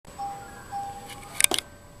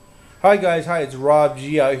Hi guys, hi, it's Rob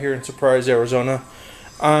G out here in Surprise, Arizona.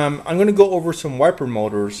 I'm going to go over some wiper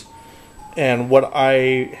motors and what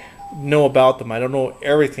I know about them. I don't know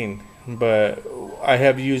everything, but I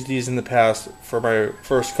have used these in the past for my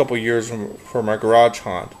first couple years for my garage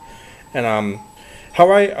haunt. And how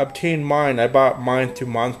I obtained mine, I bought mine through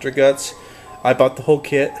Monster Guts. I bought the whole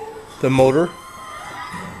kit. The motor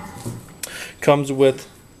comes with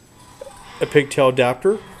a pigtail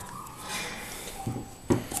adapter,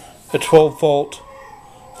 a 12 volt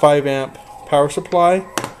 5 amp power supply,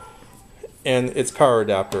 and its power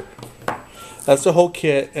adapter. That's the whole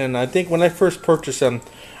kit. And I think when I first purchased them,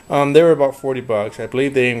 they were about 40 bucks. I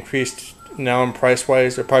believe they increased now in price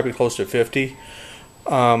wise. They're probably close to 50.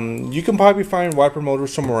 You can probably find wiper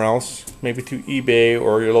motors somewhere else, maybe through eBay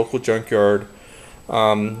or your local junkyard.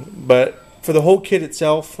 But for the whole kit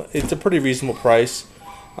itself, it's a pretty reasonable price.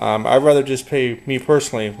 I'd rather just pay, me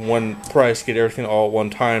personally, one price, get everything all at one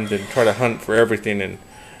time than try to hunt for everything and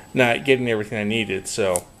not getting everything I needed.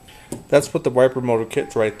 So that's what the wiper motor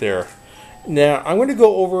kit's right there. Now I'm going to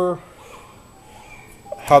go over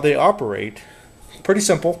how they operate. Pretty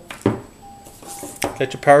simple.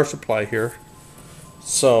 Got your power supply here.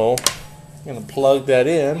 So I'm going to plug that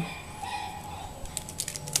in.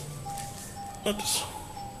 Oops.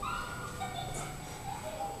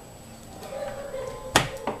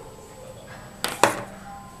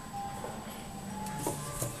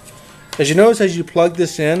 As you notice, as you plug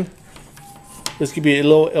this in, this could be a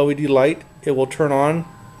little LED light. It will turn on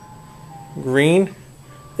green.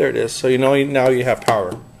 There it is. So you know now you have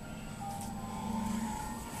power.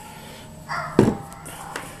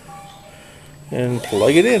 And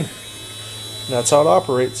plug it in. And that's how it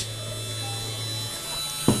operates.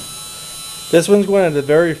 This one's going at a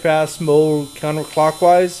very fast mode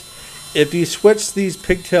counterclockwise. If you switch these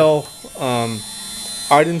pigtail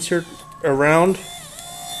items here around,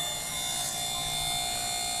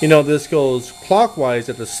 you know, this goes clockwise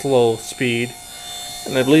at a slow speed,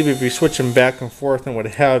 and I believe if you switch them back and forth and what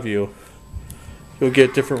have you, you'll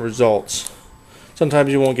get different results. Sometimes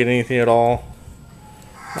you won't get anything at all.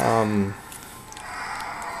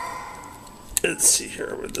 Let's see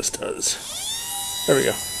here what this does. There we go.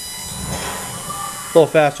 A little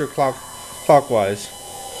faster clockwise.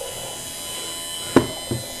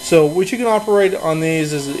 So what you can operate on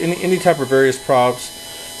these is any type of various props.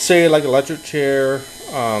 Say like electric chair,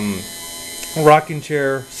 rocking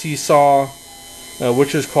chair, seesaw,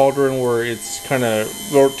 witch's cauldron, where it's kind of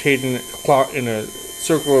rotating clock in a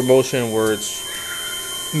circular motion where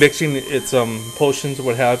it's mixing its potions and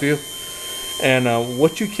what have you. And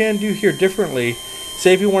what you can do here differently,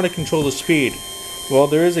 say if you want to control the speed, well,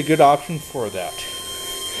 there is a good option for that.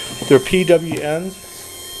 They're PWMs,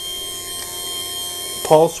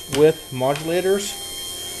 pulse width modulators.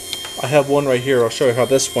 I have one right here. I'll show you how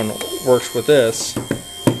this one works with this.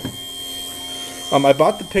 I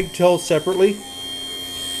bought the pigtail separately.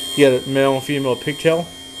 You get a male and female pigtail.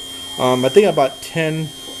 I think I bought 10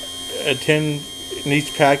 in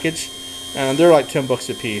each package, and they're like 10 bucks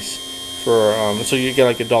a piece. For so you get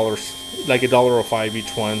like $1.05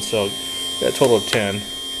 each one. So a total of 10.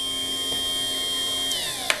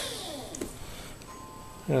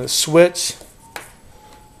 And a switch.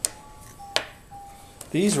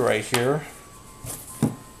 These right here,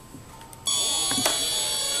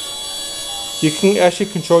 you can actually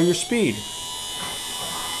control your speed.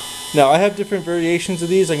 Now I have different variations of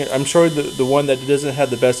these. I'm sure the one that doesn't have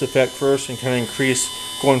the best effect first and kind of increase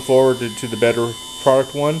going forward to the better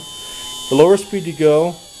product one. The lower speed you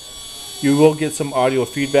go, you will get some audio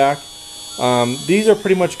feedback. These are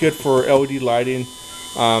pretty much good for LED lighting.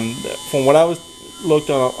 From what I looked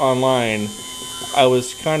online, I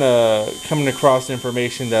was kind of coming across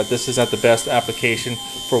information that this is not the best application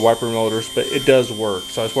for wiper motors, but it does work.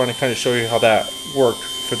 So I just want to kind of show you how that worked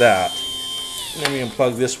for that. Let me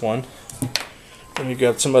unplug this one. Let me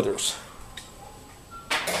grab some others.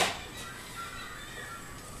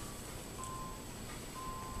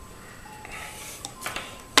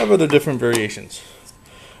 I have other different variations.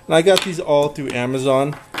 And I got these all through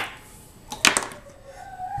Amazon.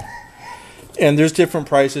 And there's different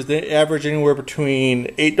prices. They average anywhere between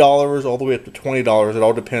 $8 all the way up to $20. It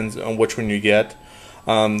all depends on which one you get.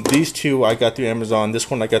 These two I got through Amazon. This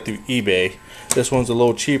one I got through eBay. This one's a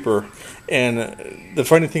little cheaper. And the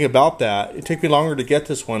funny thing about that, it took me longer to get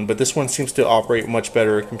this one, but this one seems to operate much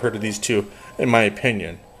better compared to these two, in my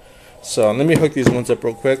opinion. So let me hook these ones up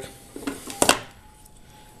real quick.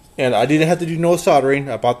 And I didn't have to do no soldering.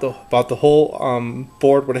 I bought the whole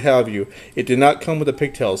board, what have you. It did not come with a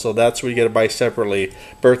pigtail, so that's where you got to buy separately.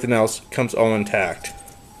 But everything else comes all intact.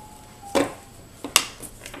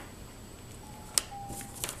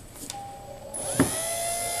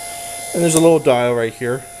 And there's a little dial right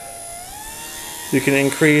here. You can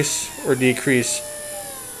increase or decrease,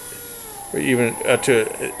 or even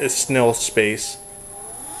to a snail space.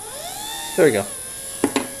 There we go.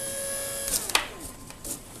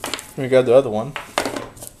 We got the other one.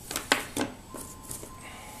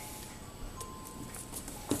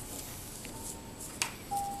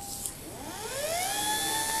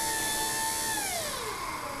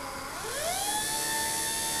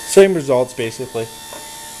 Same results basically.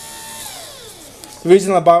 The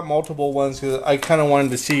reason I bought multiple ones because I kind of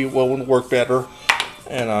wanted to see what would work better,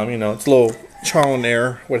 and you know, it's a little trial and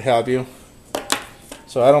error, what have you.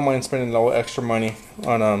 So I don't mind spending a little extra money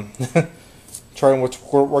on trying what's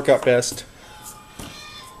work out best.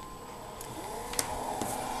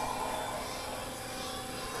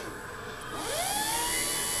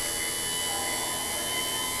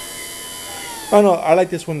 I know I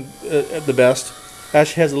like this one the best.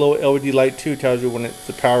 Actually has a little LED light too, tells you when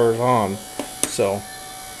the power is on. So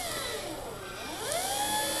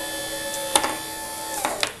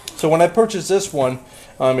when I purchased this one,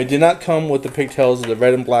 it did not come with the pigtails, the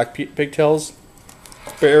red and black pigtails,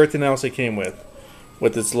 but everything else it came with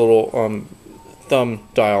its little thumb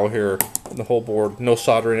dial here and the whole board. No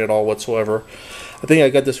soldering at all whatsoever. I think I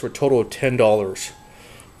got this for a total of $10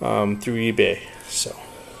 through eBay. So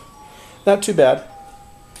not too bad.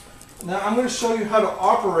 Now I'm going to show you how to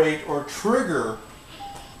operate or trigger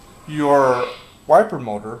your wiper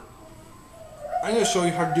motor. I'm going to show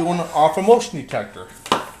you how to do one off a motion detector.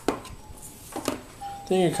 I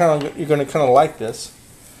think you're going to kind of like this.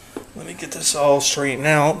 Let me get this all straightened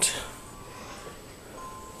out.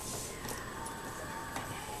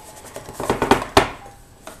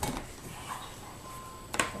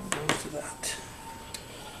 Goes to that.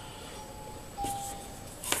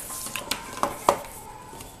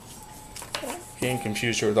 Getting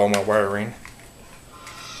confused here with all my wiring.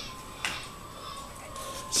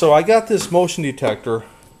 So I got this motion detector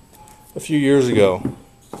a few years ago.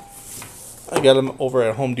 I got them over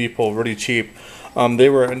at Home Depot, really cheap. They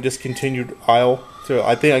were in discontinued aisle, so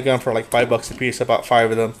I think I got them for like $5 a piece. I bought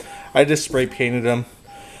 5 of them. I just spray painted them.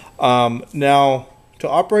 Now, to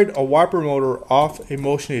operate a wiper motor off a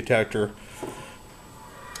motion detector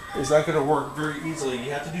is not going to work very easily. You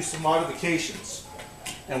have to do some modifications.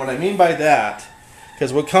 And what I mean by that,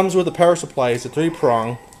 because what comes with the power supply is a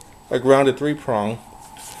 3-prong, a grounded 3-prong.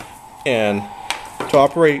 And to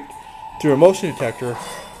operate through a motion detector,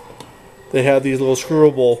 they have these little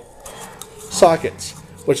screwable sockets,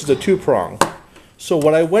 which is a 2-prong. So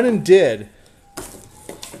what I went and did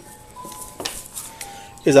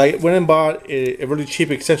is I went and bought a really cheap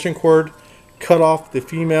extension cord, cut off the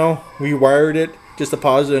female, rewired it, just a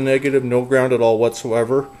positive and negative, no ground at all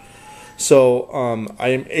whatsoever. So I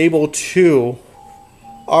am able to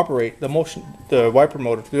operate the wiper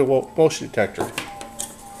motor through the motion detector.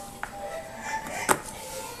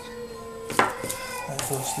 That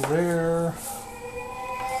goes to there.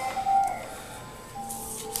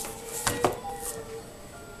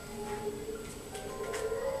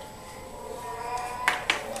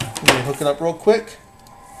 Let me hook it up real quick.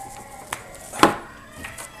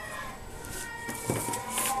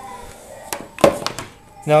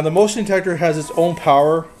 Now the motion detector has its own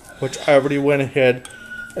power, which I already went ahead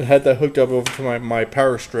and had that hooked up over to my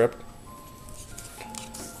power strip.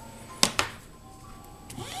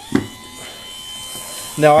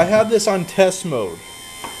 Now I have this on test mode.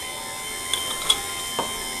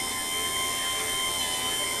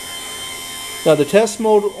 Now the test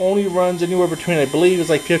mode only runs anywhere between, I believe it's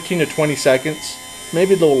like 15 to 20 seconds.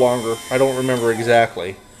 Maybe a little longer. I don't remember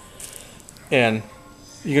exactly. And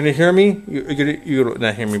you're going to hear me? You're going to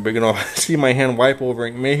not hear me, but you're going to see my hand wipe over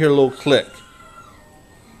it. You may hear a little click.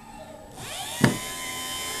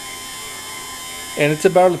 And it's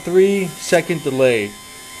about a 3-second delay.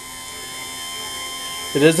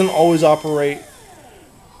 It doesn't always operate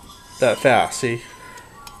that fast. See?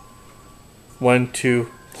 1,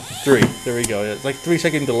 2, 3. There we go. It's like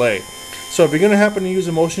 3-second delay. So if you're going to happen to use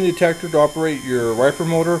a motion detector to operate your wiper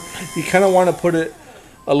motor, you kind of want to put it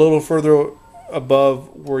a little further above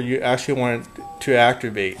where you actually want it to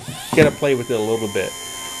activate. You got to play with it a little bit.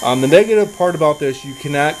 The negative part about this, you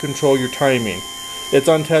cannot control your timing. It's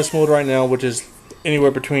on test mode right now, which is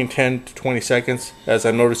anywhere between 10 to 20 seconds, as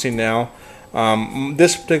I'm noticing now.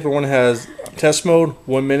 This particular one has test mode,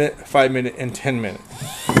 1 minute, 5 minute, and 10 minute.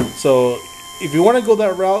 So if you want to go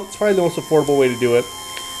that route, it's probably the most affordable way to do it.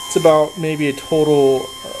 It's about maybe a total,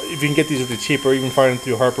 if you can get these really cheap, or even find them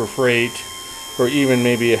through Harbor Freight, or even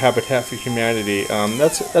maybe a Habitat for Humanity.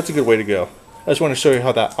 That's a good way to go. I just want to show you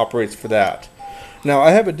how that operates for that. Now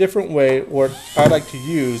I have a different way what I like to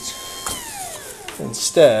use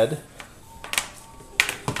instead.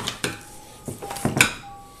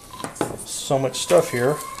 so much stuff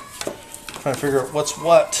here. Trying to figure out what's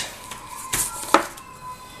what.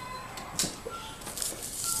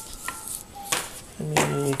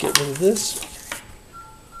 Let me get rid of this.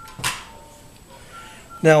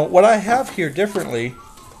 Now, what I have here differently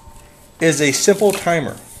is a simple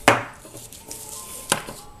timer.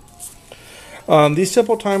 These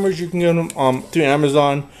simple timers, you can get them through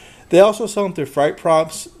Amazon. They also sell them through Fright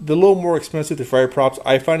Props. They're a little more expensive through Fright Props.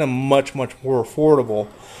 I find them much more affordable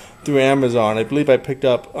through Amazon. I believe I picked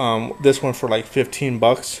up this one for like 15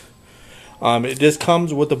 bucks. It just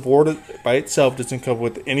comes with the board by itself. Doesn't come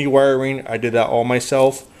with any wiring. I did that all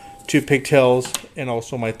myself. 2 pigtails and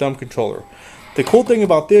also my thumb controller. The cool thing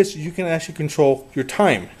about this, you can actually control your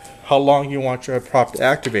time, how long you want your prop to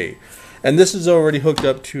activate. And this is already hooked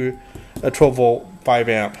up to a 12 volt 5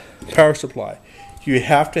 amp power supply. You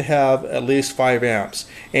have to have at least 5 amps.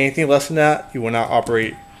 Anything less than that, you will not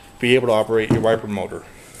be able to operate your wiper motor.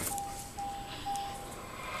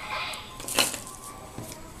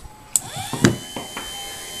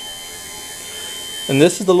 And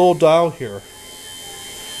this is the little dial here.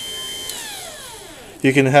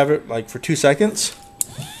 You can have it like for 2 seconds.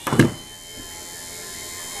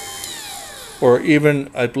 Or even,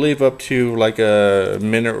 I believe, up to like a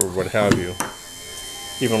minute or what have you.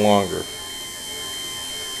 Even longer.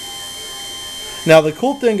 Now the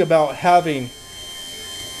cool thing about having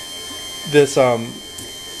this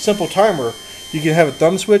simple timer, you can have a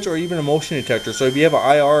thumb switch or even a motion detector. So if you have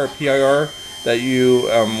an IR or PIR that you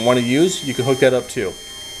want to use, you can hook that up too.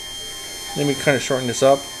 Let me kind of shorten this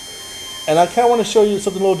up. And I kind of want to show you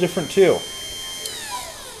something a little different too.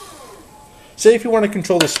 Say if you want to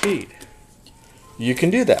control the speed, you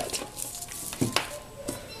can do that.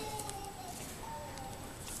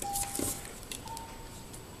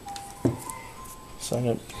 So I'm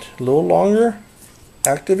going to a little longer,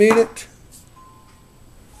 activate it.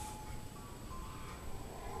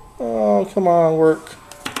 Oh, come on, work.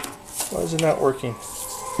 Why is it not working?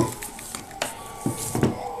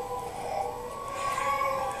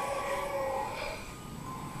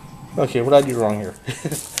 Okay, what did I do wrong here?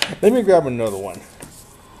 Let me grab another one.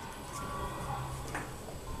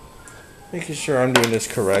 Making sure I'm doing this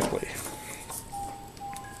correctly.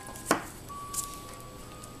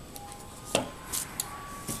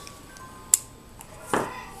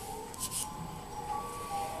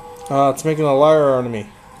 It's making a liar out of me.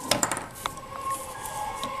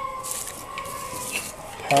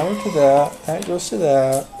 Power to that. That goes to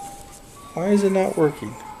that. Why is it not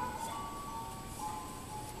working?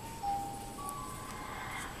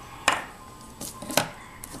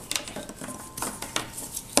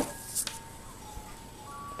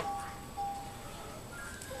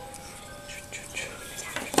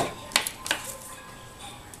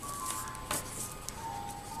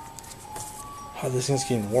 Oh, this thing's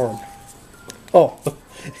getting warm. Oh,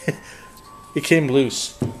 it came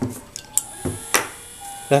loose.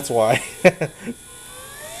 That's why.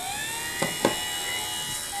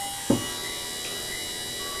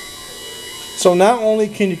 So not only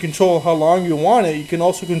can you control how long you want it, you can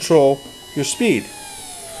also control your speed.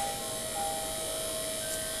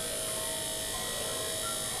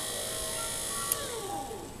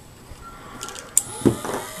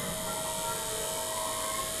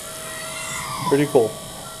 Pretty cool.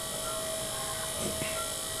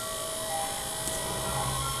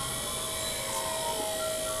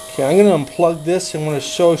 Okay, I'm going to unplug this and I'm going to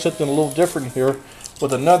show you something a little different here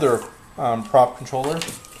with another prop controller.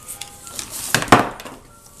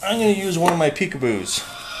 I'm going to use one of my Peekaboos.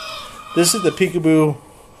 This is the Peekaboo,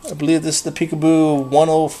 I believe this is the Peekaboo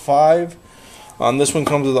 105. This one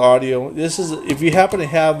comes with audio. This is, if you happen to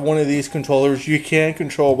have one of these controllers, you can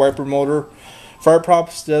control a wiper motor. Fright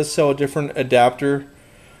Props does sell a different adapter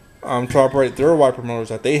to operate their wiper motors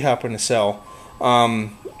that they happen to sell.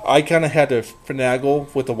 I kind of had to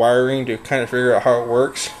finagle with the wiring to kind of figure out how it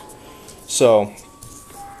works. So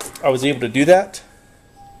I was able to do that.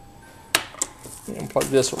 Unplug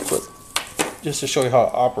this real quick just to show you how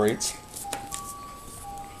it operates.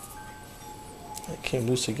 It came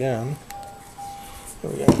loose again. There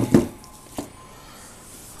we go.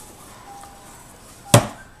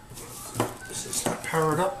 This is not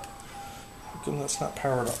powered up. How come that's not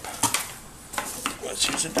powered up? Let's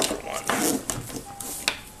use a different one.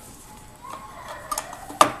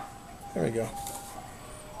 There we go.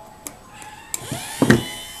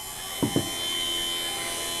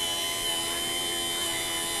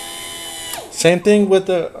 Same thing with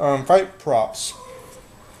the Fright Props.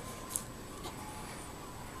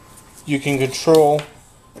 You can control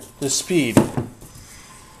the speed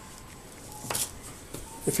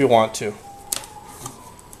if you want to.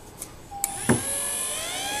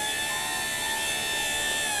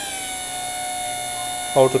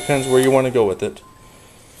 All depends where you want to go with it.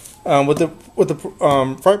 With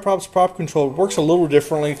the Fright Props prop control, it works a little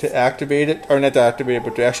differently to activate it, or not to activate it,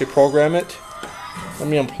 but to actually program it. Let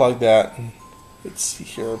me unplug that. Let's see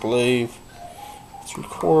here, I believe. Let's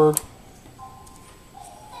record.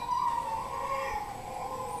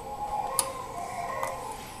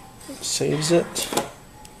 It saves it.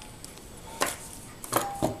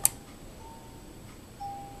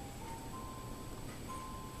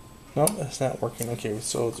 No, that's not working. Okay,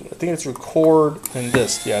 so I think it's record and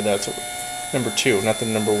this. Yeah, that's number 2, not the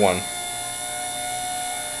number 1.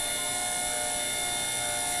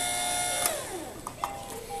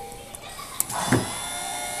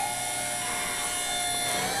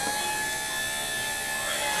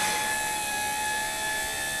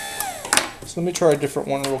 So let me try a different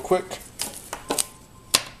one real quick.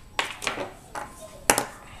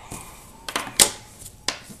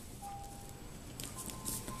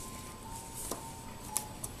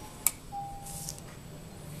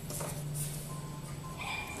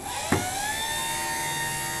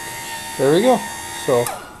 There we go. So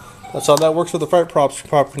that's how that works with the Fright Props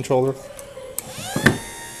prop controller.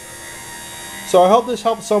 So I hope this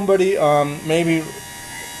helps somebody maybe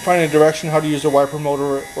find a direction how to use a wiper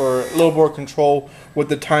motor or a little more control with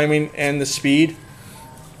the timing and the speed.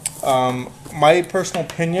 My personal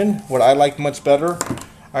opinion, what I like much better,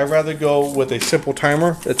 I'd rather go with a simple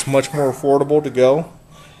timer. It's much more affordable to go,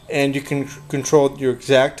 and you can control your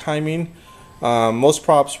exact timing. Most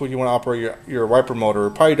props, when you want to operate your wiper motor,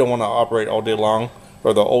 probably don't want to operate all day long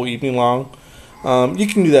or the whole evening long. You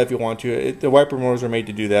can do that if you want to. The wiper motors are made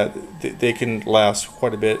to do that. They can last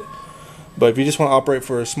quite a bit. But if you just want to operate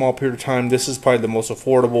for a small period of time, this is probably the most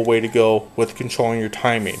affordable way to go with controlling your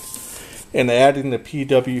timing. And adding the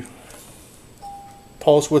PW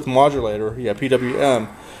pulse width modulator, yeah, PWM,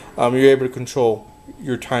 you're able to control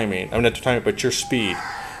your timing. I mean, not the timing, but your speed,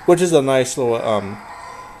 which is a nice little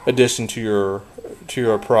addition to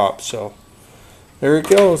your prop. So there it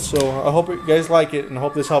goes. So I hope you guys like it, and I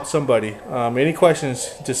hope this helps somebody. Any questions,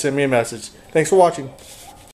 just send me a message. Thanks for watching.